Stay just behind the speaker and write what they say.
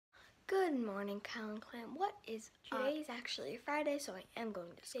Good morning, Callan Clan. What is Today is actually Friday, so I am going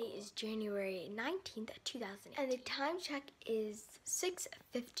to school. Today is January 19th, 2008. And the time check is 6:51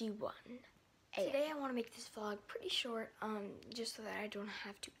 a.m. Today I want to make this vlog pretty short, just so that I don't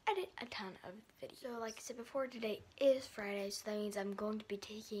have to edit a ton of videos. So like I said before, today is Friday, so that means I'm going to be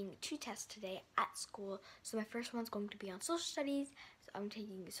taking 2 tests today at school. So my first one's going to be on social studies. So I'm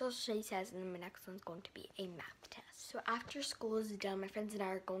taking the social studies test, and then my next one's going to be a math test. So after school is done, my friends and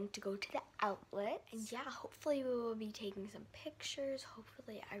I are going to go to the outlet. And yeah, hopefully we will be taking some pictures.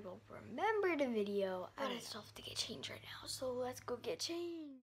 Hopefully I will remember the video. But I still have to get changed right now, so let's go get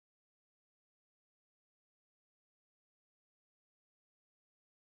changed.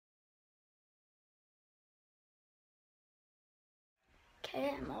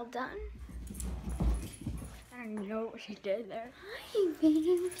 Okay, I'm all done. I don't even know what she did there. Hi,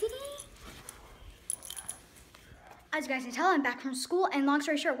 baby. As you guys can tell, I'm back from school, and long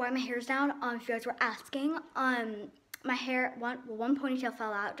story short, why my hair's down, if you guys were asking, my hair, one ponytail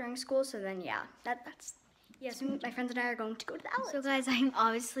fell out during school, so then yeah, so my friends and I are going to go to the outlet. So guys, I'm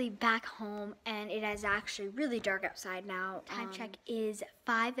obviously back home, and it is actually really dark outside now. Time check is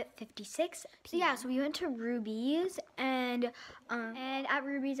 5:56. So yeah, so we went to Ruby's, and at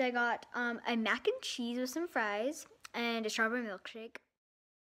Ruby's I got a mac and cheese with some fries and a strawberry milkshake.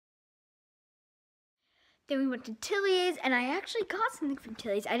 Then we went to Tilly's, and I actually got something from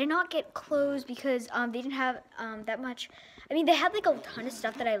Tilly's. I did not get clothes because they didn't have that much. I mean, they had like a ton of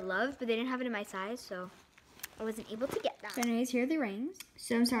stuff that I love, but they didn't have it in my size, so I wasn't able to get that. So anyways, here are the rings.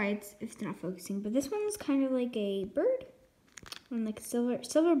 So I'm sorry it's not focusing, but this one's kind of like a bird. One like a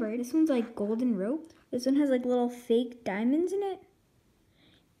silver bird. This one's like golden rope. This one has like little fake diamonds in it.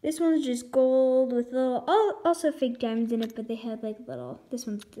 This one's just gold with little, also fake diamonds in it, but they had like little, this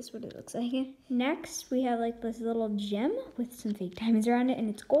is what it looks like. Next, we have like this little gem with some fake diamonds around it, and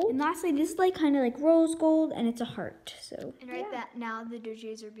it's gold. And lastly, this is like kind of like rose gold, and it's a heart, so. And right now, the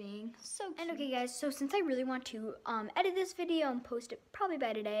DJs are being so cute. And okay guys, so since I really want to edit this video and post it probably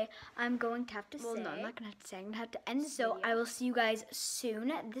by today, I'm going to have to no, I'm not gonna have to say, I'm gonna have to end this video. I will see you guys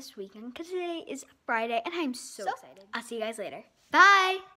soon this weekend, because today is Friday, and I'm so excited. I'll see you guys later. Bye!